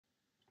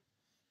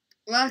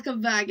Welcome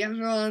back,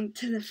 everyone,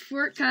 to the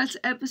Fortcast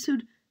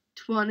episode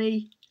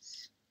 20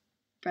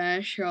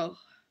 special.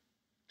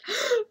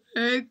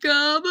 We've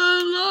come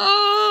a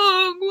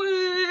long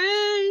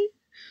way,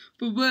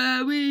 but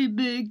where we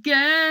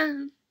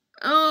began,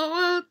 oh,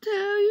 I'll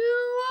tell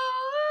you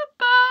all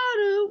about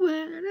it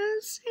when I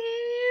see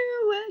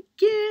you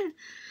again.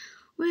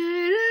 When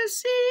I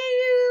see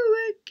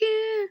you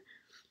again.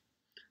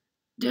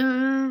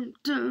 Dun,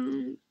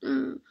 dun,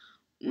 dun.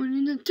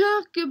 When you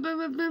talk about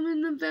my family,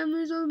 the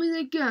family's always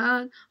a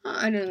god.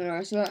 I don't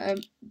know, so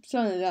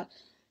something like that.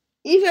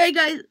 Anyway,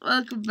 guys,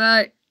 welcome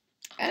back.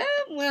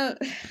 Well,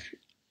 I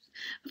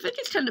think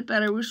it's kind of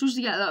better. We're supposed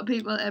to get a lot of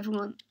people.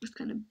 Everyone was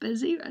kind of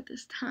busy at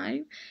this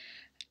time.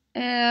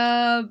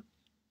 20th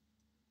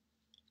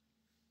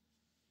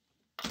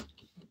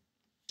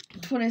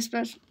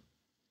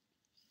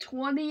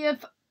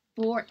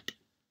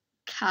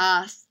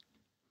Fortcast.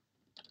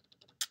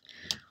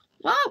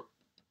 Wow.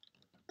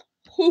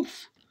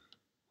 Hoof.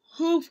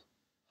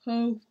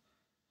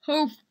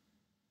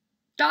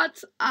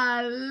 That's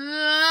a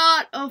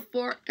lot of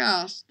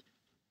forecast.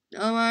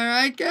 Am I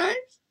right, guys?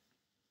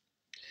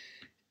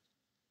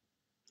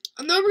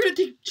 And now we're going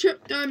to take a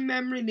trip down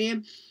memory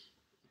lane.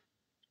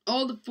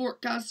 All the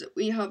forecasts that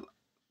we have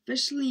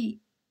officially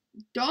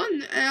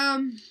done.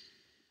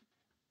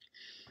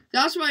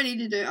 That's what I need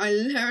to do. I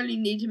literally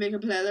need to make a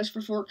playlist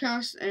for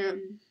forecasts.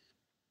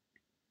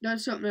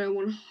 That's something I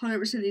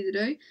 100% need to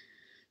do.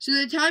 So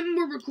the time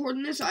we're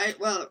recording this, I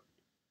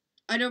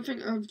don't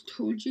think I've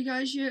told you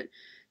guys yet.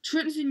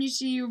 Trenton's the new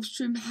CEO of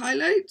Stream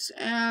Highlights,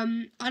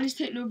 and he's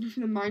taking over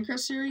from the Minecraft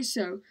series,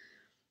 so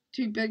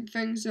two big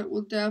things that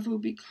will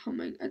definitely be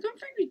coming. I don't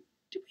think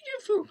did we do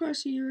a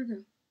forecast a year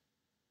ago?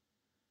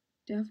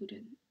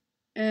 Definitely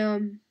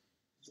didn't.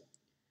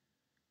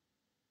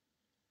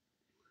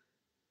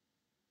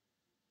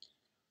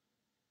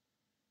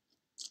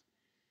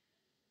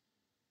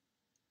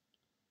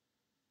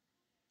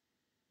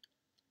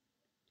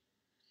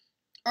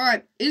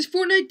 Alright, Is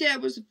Fortnite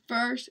Dead was the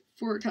first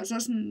forecast.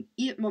 That's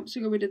 8 months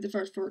ago we did the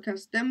first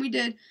forecast. Then we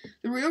did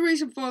the real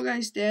reason Fall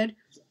Guys dead.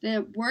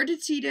 Then where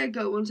did C Dead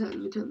go? One second,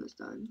 let me turn this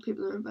down.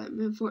 People are inviting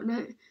me in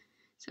Fortnite.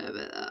 Sorry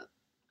about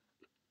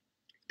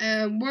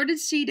that. Where did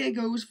C Dead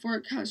go was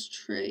forecast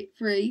 3.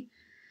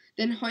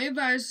 Then how a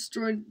virus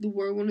destroyed the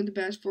world, one of the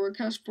best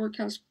forecasts.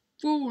 Forecast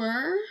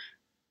 4.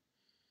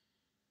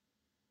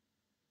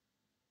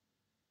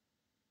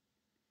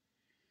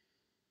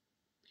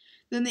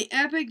 Then the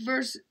Epic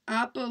vs.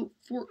 Apple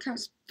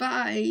forecast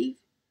 5.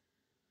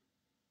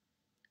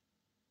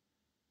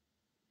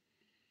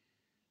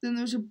 Then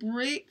there was a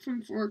break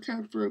from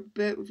forecast for a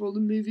bit with all the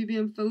movie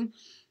being filmed.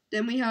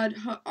 Then we had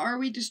Are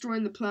We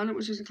Destroying the Planet,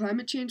 which was a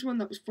climate change one.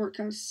 That was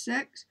forecast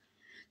 6.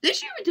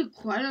 This year we did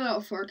quite a lot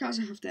of forecasts,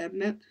 I have to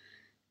admit.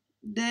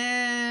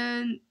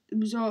 Then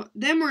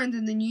we're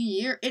into the new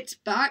year. It's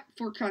Back,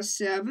 forecast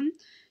 7.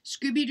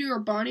 Scooby-Doo or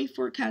Bonnie,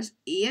 forecast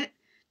 8.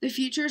 The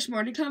Future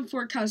Smarty Clan,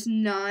 forecast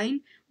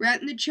 9.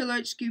 Rat and the Chill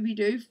Out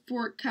Scooby-Doo,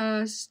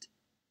 forecast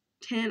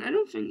 10. I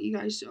don't think you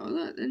guys saw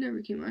that. They never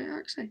came out,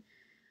 actually.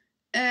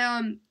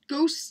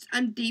 Ghosts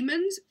and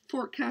Demons,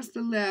 forecast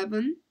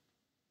 11.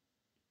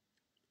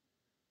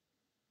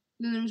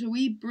 Then there was a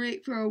wee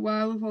break for a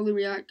while with all the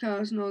react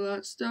casts and all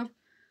that stuff.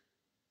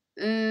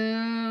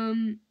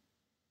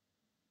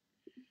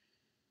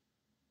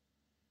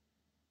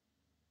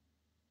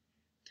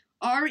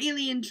 Are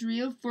Aliens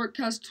Real,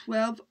 forecast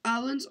 12.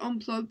 Alan's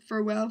Unplugged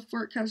Farewell,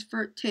 forecast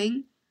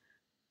 13.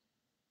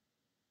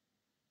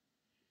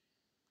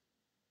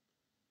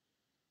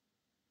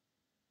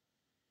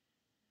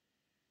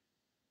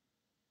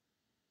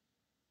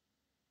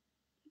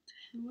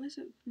 What is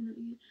it?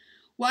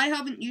 Why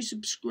haven't you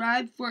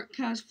subscribed?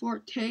 Forecast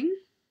 14.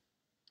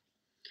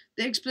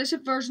 The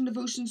explicit version of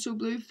Ocean So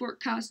Blue,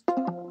 forecast.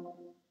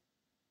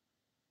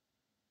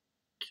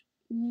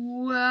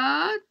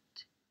 What?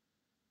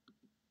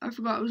 I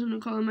forgot I was going to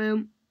call my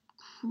own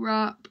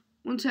crap.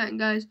 1 second,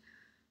 guys.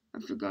 I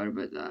forgot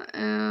about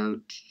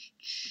that.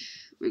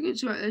 We can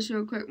sort this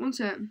real quick. 1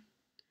 second.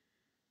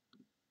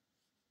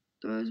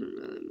 Doesn't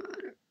really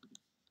matter.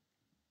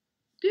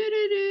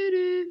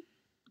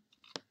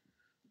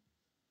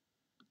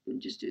 Let me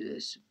just do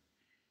this.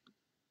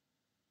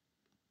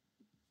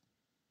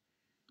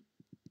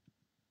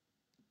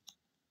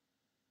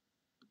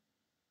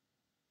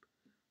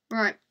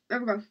 Alright,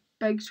 there we go.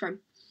 Big screen.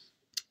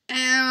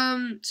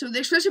 So the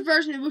exclusive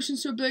version of Ocean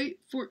So Blue,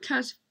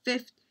 forecast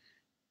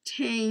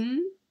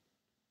 15.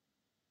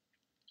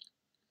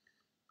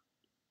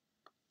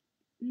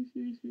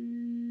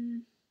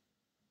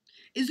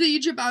 Is the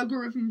YouTube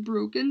algorithm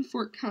broken?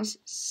 Forecast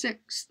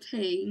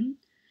 16.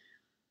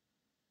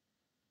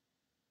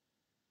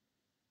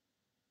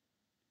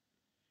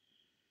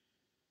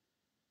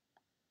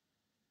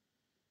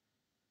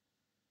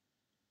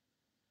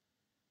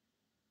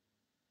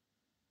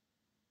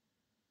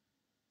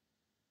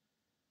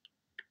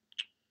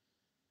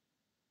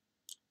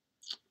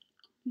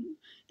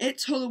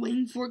 It's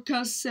Halloween,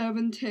 forecast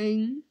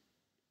 17.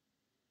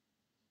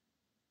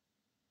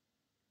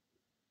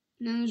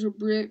 And then there's a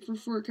break for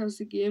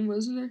Fortcast again,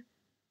 wasn't there?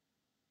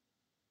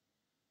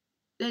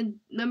 Then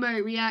remember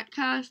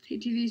Reactcast,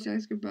 HTV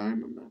says goodbye,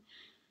 remember.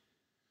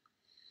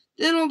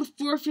 Then all the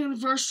fourth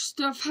anniversary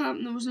stuff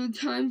happened. There was no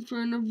time for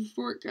another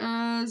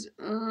Fortcast,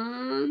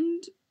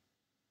 and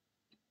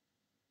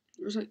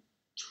there was like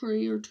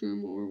 3 or 2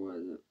 more,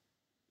 was it?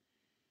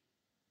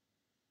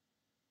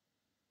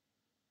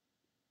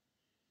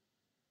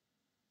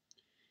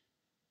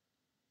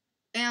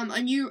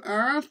 A new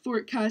era,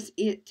 Fortcast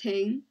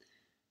 18,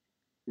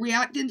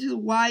 reacting to the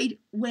Wide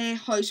Way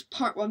House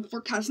Part 1,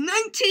 Fortcast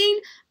 19,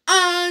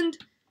 and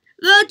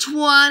the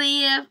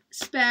 20th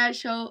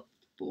special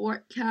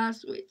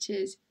Fortcast, which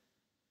is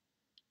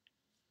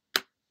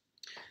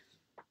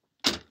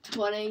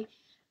 20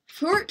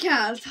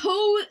 Fortcast.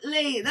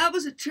 Holy, that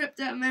was a trip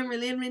down memory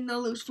lane reading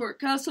all those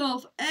Fortcasts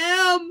off.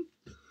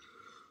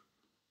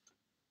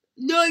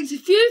 Now, there's a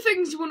few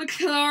things I want to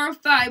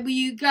clarify with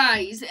you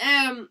guys.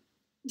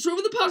 So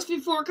over the past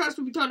few Fortcasts,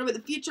 we've been talking about the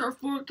future of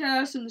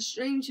Fortcast and the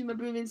streams. You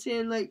remember been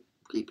saying, like,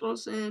 people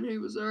saying who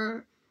was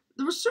there.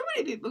 There were so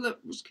many people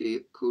that was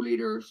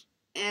co-leaders.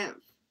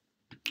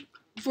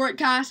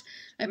 Fortcast.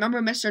 I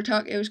remember Mr.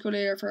 Tuck, he was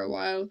co-leader for a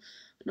while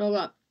and all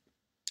that.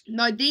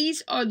 Now,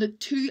 these are the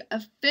 2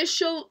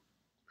 official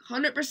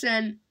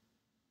 100%,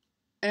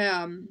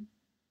 2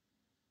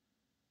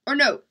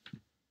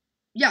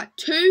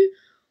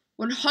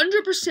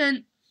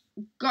 100%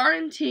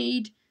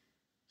 guaranteed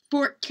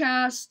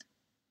Fortcast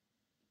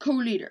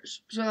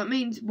co-leaders. So that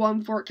means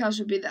one Fortcast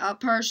would be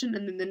that person,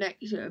 and then the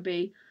next it would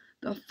be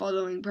the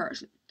following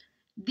person.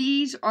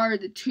 These are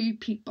the 2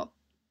 people,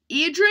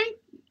 Adri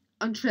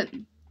and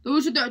Trenton.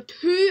 Those are the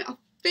 2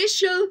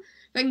 official.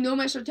 Like, no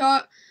Mr.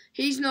 Tot,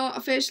 he's not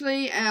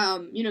officially.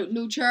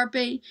 No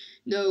Chirpy,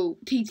 no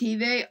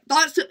TTV.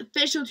 That's the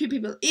official 2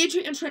 people.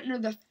 Adri and Trenton are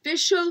the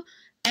official.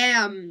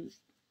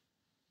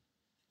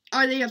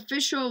 Are the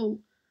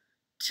official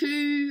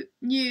 2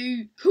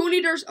 new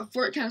co-leaders of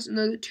Fortcast, and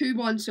they're the 2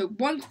 ones. So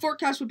one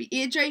Fortcast would be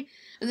AJ,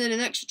 and then the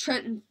next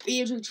Trenton,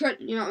 AJ,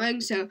 Trenton, you know what I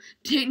mean? So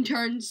taking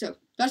turns. So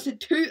that's the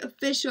 2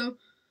 official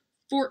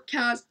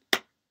Fortcast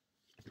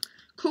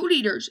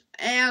co-leaders.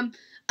 And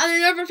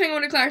another thing I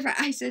want to clarify,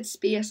 I said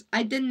space.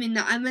 I didn't mean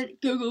that. I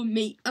meant Google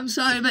Meet. I'm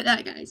sorry about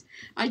that, guys.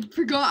 I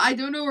forgot. I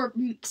don't know where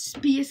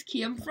space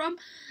came from.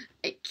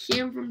 It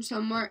came from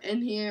somewhere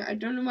in here. I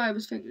don't know why I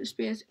was thinking of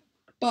space,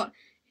 but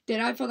then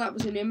I thought that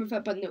was the name of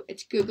it, but no,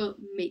 it's Google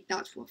Meet.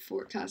 That's what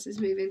Fortcast is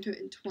moving to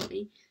in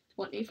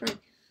 2023.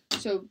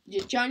 So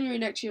January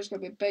next year is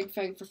going to be a big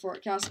thing for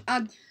Fortcast,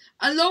 and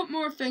a lot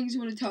more things I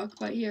want to talk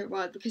about here.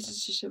 Well, because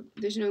it's just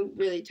there's no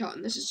really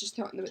talking. This is just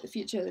talking about the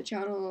future of the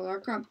channel and all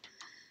that crap.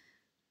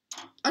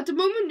 At the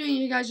moment, when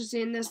you guys are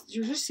saying this,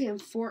 you're just seeing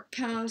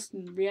Fortcast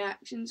and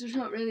reactions. There's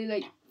not really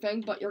like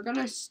thing, but you're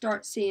gonna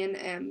start seeing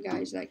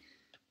guys like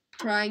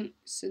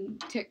pranks and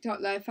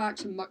TikTok life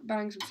hacks and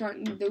mukbangs. I'm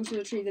starting. Those are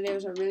the 3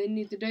 videos I really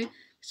need to do.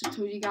 So I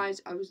told you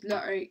guys I was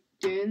literally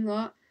doing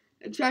that,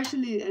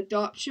 especially the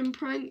adoption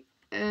prank.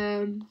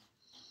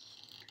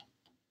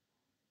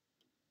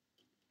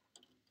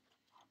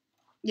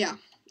 Yeah,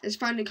 it's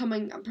finally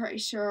coming. I'm pretty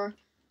sure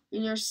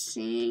when you're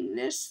seeing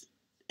this,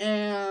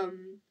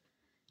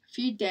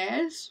 few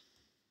days.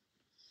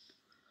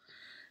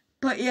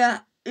 But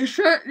yeah,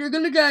 you're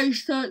gonna guys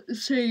start to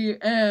see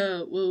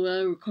I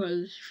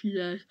record this few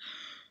days.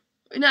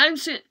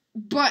 Announce it.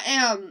 But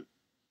I'm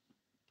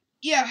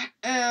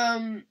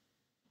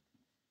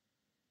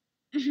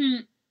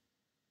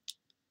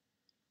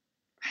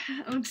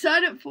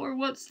excited for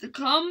what's to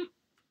come.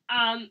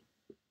 I've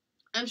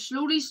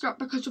slowly stopped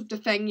because of the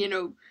thing,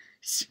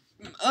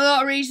 a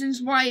lot of reasons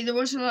why there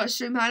wasn't a lot of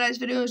stream highlights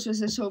videos was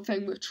this whole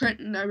thing with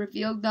Trenton. I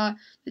revealed that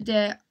the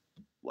day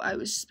I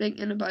was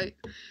speaking about,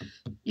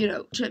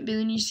 Trenton being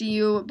the new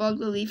CEO, Bob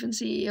the Leaf and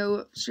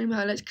CEO of stream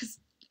highlights, because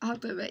I have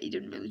to admit he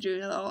didn't really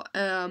do a lot.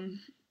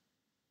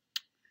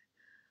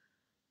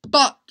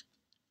 But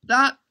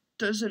that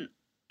doesn't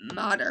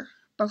matter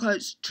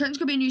because Trenton's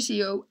gonna be a new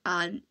CEO,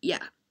 and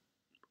yeah,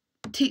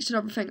 takes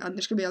another thing, and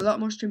there's gonna be a lot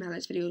more stream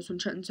highlights videos when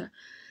Trenton's there.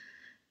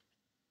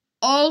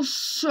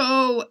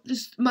 Also,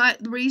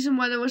 the reason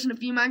why there wasn't a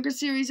few Minecraft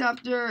series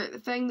after the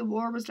thing, the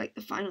war was like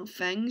the final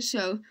thing.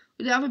 So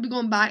we'll definitely be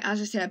going back.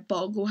 As I said,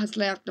 Boggle has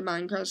left the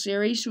Minecraft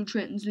series, so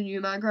Trenton's the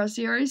new Minecraft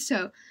series.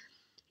 So,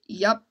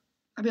 yep,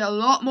 there'll be a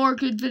lot more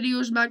good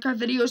videos, Minecraft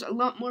videos, a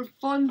lot more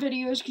fun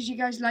videos because you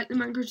guys like the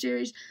Minecraft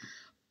series.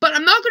 But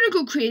I'm not gonna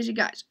go crazy,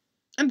 guys.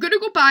 I'm gonna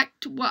go back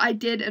to what I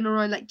did in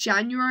around like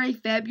January,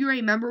 February.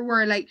 Remember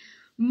where like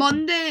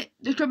Monday,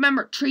 just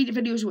remember 3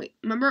 videos a week.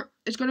 Remember,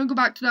 it's going to go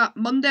back to that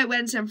Monday,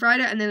 Wednesday, and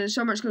Friday, and then in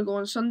summer it's going to go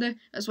on Sunday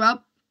as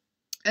well.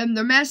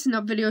 They're messing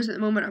up videos at the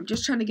moment. I'm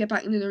just trying to get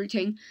back into the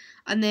routine.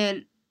 And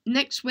then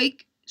next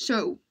week,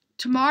 so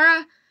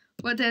tomorrow,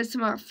 what day is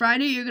tomorrow?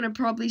 Friday, you're going to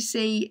probably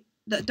see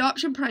the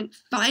adoption prank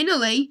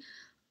finally.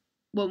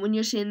 Well, when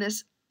you're seeing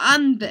this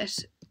and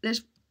this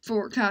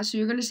Fortcast, so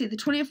you're going to see the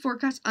 20th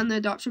Fortcast and the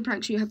adoption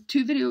prank. So you have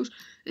 2 videos.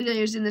 And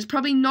then there's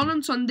probably none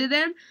on Sunday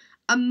then.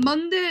 And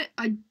Monday,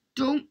 I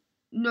don't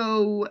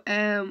No,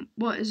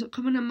 what is it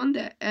coming on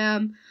Monday?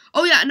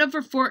 Oh yeah,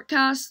 another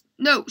Fortcast.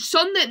 No,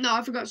 Sunday. No,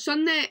 I forgot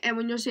Sunday. And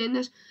when you're saying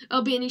this,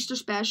 it'll be an Easter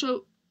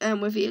special.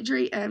 With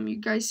Adri. You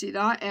guys see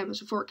that.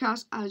 It's a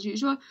Fortcast as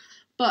usual.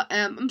 But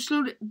I'm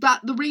slowly.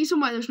 The reason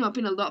why there's not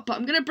been a lot, but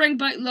I'm gonna bring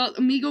back a lot of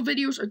Amigo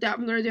videos. Or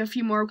definitely gonna do a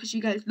few more because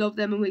you guys love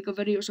them Amigo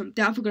videos. So I'm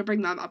definitely gonna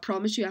bring them. I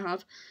promise you, I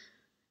have.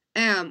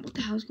 What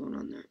the hell's going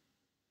on there?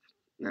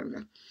 There we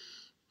go.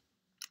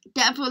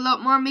 Definitely a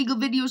lot more Amigo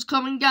videos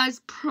coming,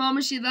 guys.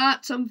 Promise you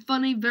that. Some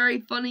funny, very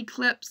funny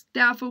clips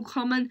definitely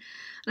coming.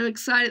 I'm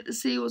excited to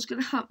see what's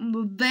going to happen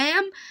with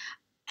them.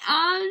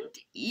 And,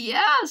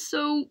 yeah,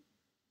 so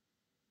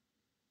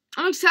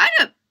I'm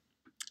excited.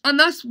 And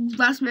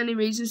that's many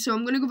reasons. So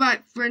I'm going to go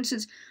back, for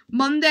instance,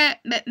 Monday.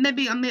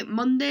 Maybe I'll make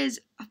Mondays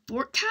a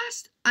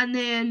Fortcast. And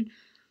then,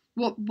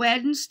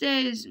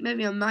 Wednesdays,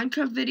 maybe a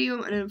Minecraft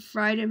video. And then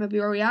Friday, maybe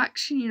a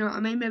reaction. You know what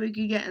I mean? Maybe we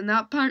could get in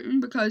that pattern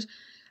because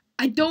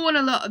I don't want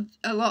a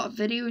lot of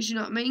videos, you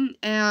know what I mean?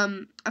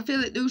 I feel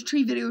like those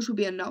 3 videos will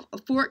be enough. A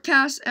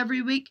Fortcast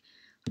every week,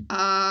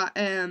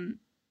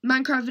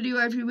 Minecraft video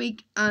every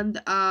week,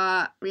 and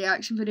a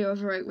reaction video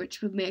every week,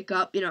 which would make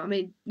up, you know what I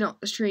mean?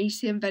 Not the 3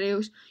 same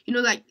videos, you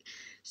know, like,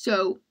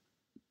 so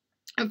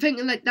I'm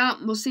thinking like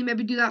that. We'll see,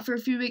 maybe do that for a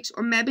few weeks,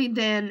 or maybe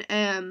then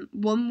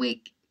 1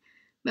 week,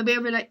 maybe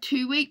every like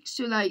 2 weeks.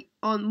 So like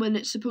on when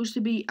it's supposed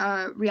to be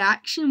a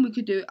reaction, we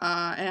could do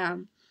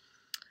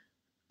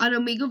an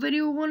Amigo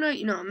video one night,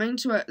 you know what I mean?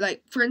 So,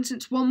 like, for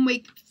instance, 1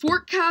 week,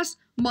 Fortcast,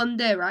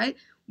 Monday, right?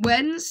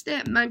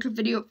 Wednesday, Minecraft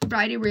video,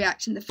 Friday,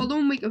 reaction. The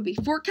following week, it would be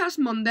Fortcast,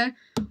 Monday,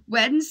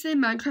 Wednesday,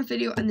 Minecraft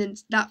video, and then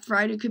that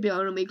Friday could be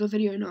an Amigo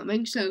video, you know what I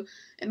mean? So,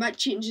 it might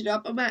change it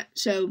up a bit.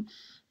 So,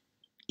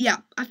 yeah,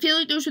 I feel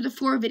like those are the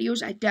 4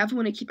 videos I definitely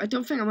want to keep. I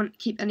don't think I want to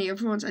keep any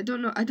other ones. I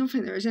don't know. I don't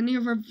think there is any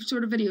other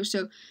sort of videos.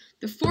 So,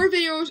 the 4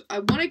 videos I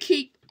want to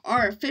keep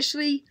are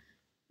officially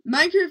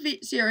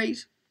Minecraft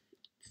series,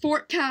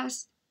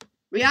 Fortcast,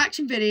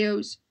 reaction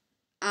videos,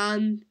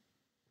 and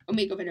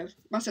Amigo videos.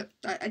 That's it.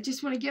 I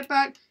just want to get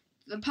back to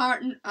the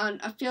pattern,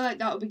 and I feel like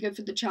that would be good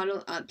for the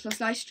channel. And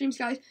plus live streams,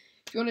 guys.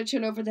 If you want to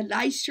tune over, the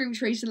live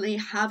streams recently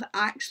have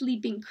actually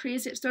been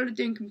crazy. I've started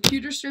doing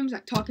computer streams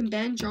like Talking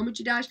Ben,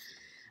 Geometry Dash,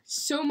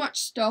 so much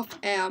stuff.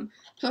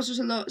 Plus there's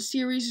a lot of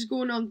series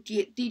going on.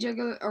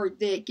 DJ or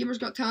the Gamers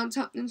Got Talents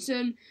happening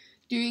soon.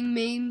 Doing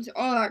memes,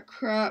 all that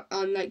crap,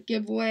 and like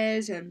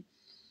giveaways and.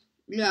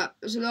 Yeah,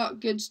 there's a lot of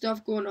good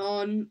stuff going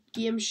on,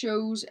 game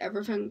shows,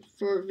 everything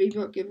for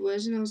Reebok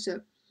giveaways and all,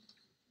 so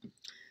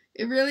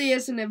it really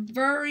is a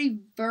very,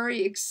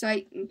 very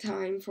exciting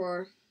time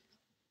for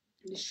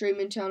the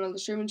streaming channel. The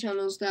streaming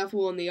channel is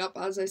definitely on the up,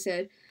 as I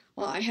said.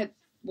 I hit,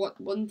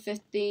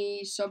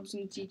 150 subs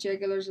in DJ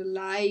Gillers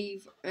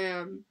Live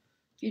a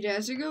few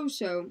days ago,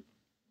 so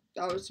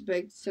that was a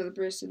big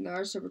celebration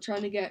there. So we're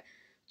trying to get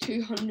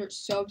 200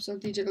 subs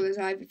on DJ Gillers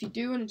Live. If you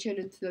do want to tune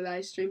into the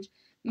live streams,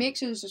 make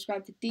sure to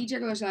subscribe to DJ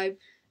Gillers Live.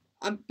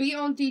 And be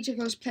on DJ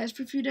Gillers Plays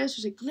for a few days.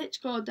 There's a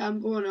glitch goddamn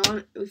going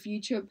on with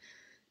YouTube.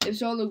 It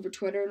was all over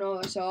Twitter and all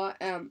I saw.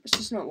 It's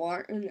just not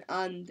working.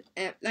 And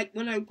like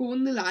when I go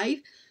on the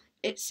live,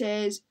 it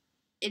says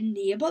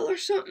enable or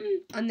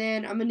something. And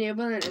then I'm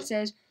enabling it. It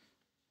says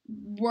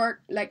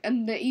work, like,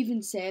 and they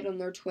even said on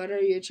their Twitter,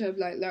 YouTube,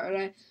 like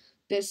literally,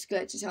 this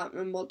glitch is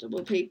happening to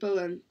multiple people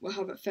and we'll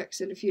have it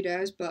fixed in a few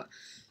days. But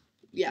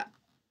yeah.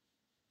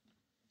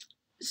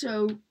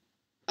 So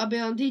I'll be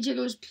on DJ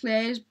Goes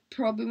Plays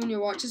probably when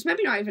you're watching this.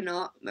 Maybe not even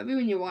not. Maybe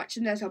when you're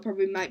watching this, I'll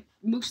probably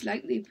most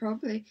likely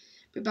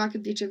be back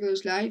at DJ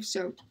Goes Live.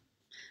 So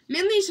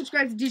mainly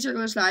subscribe to DJ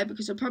Goes Live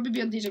because I'll probably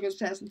be on DJ Goes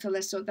Plays until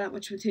they sort that,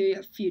 which will take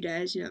a few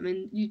days. You know what I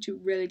mean? YouTube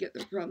really get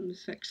their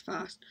problems fixed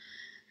fast.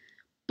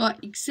 But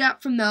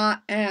except from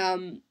that,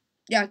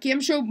 yeah,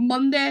 game show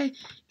Monday,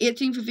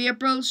 18th of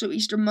April. So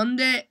Easter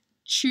Monday,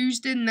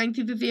 Tuesday,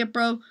 19th of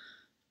April,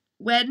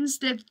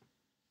 Wednesday,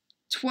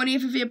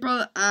 20th of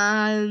April,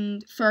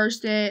 and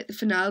Thursday, the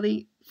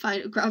finale,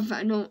 grand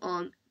final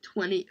on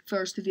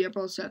 21st of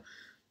April. So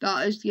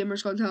that is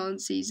Gamers Got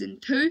Talent Season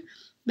 2.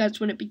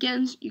 That's when it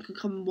begins. You can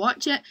come and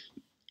watch it.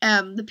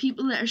 The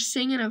people that are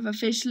singing have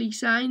officially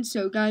signed.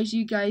 So guys,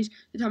 the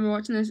time you're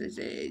watching this,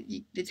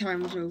 the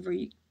time is over.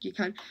 You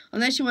can,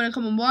 unless you want to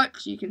come and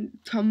watch, you can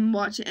come and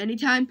watch it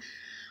anytime.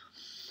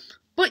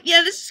 But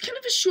yeah, this is kind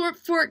of a short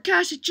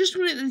forecast. I just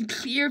wanted to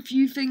clear a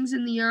few things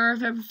in the air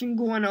of everything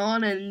going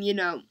on, and you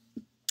know,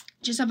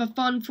 just have a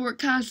fun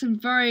forecast. I'm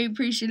very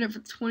appreciative for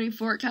the 20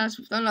 forecasts.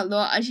 We've done a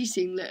lot. As you've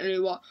seen,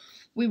 literally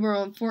we were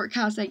on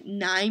forecast like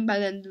 9 by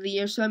the end of the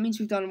year. So that means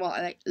we've done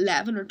like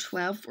 11 or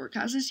 12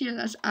 forecasts this year.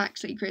 That's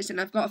actually crazy.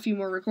 And I've got a few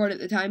more recorded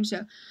at the time.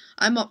 So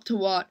I'm up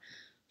to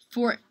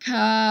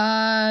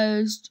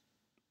forecast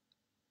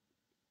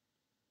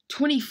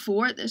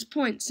 24 at this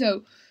point.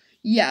 So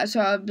yeah, so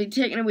I'll be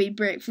taking a wee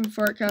break from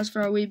forecast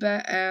for a wee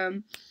bit.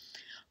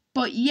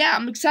 But yeah,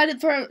 I'm excited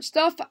for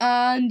stuff,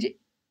 and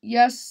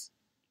yes,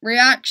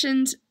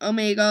 reactions,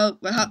 Amigo.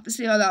 We'll have to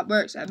see how that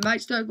works. I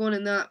might start going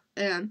in that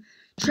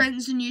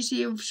trends and you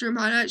see of stream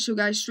highlights. So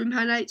guys, stream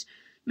highlights,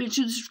 Make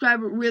sure to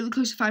subscribe. We're really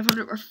close to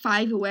 500. We're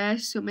 5 away.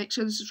 So make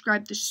sure to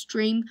subscribe to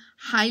stream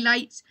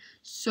highlights.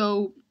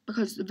 So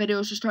because the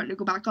videos are starting to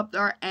go back up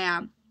there.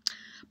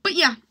 But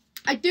yeah,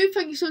 I do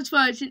thank you so much for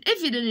watching.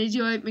 If you did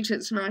enjoy it, make sure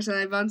to smash that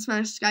like button,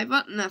 smash the subscribe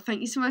button. And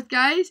thank you so much,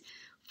 guys,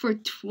 for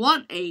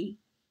 20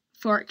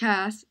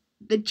 Fortcast.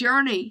 The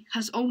journey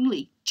has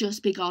only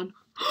just begun.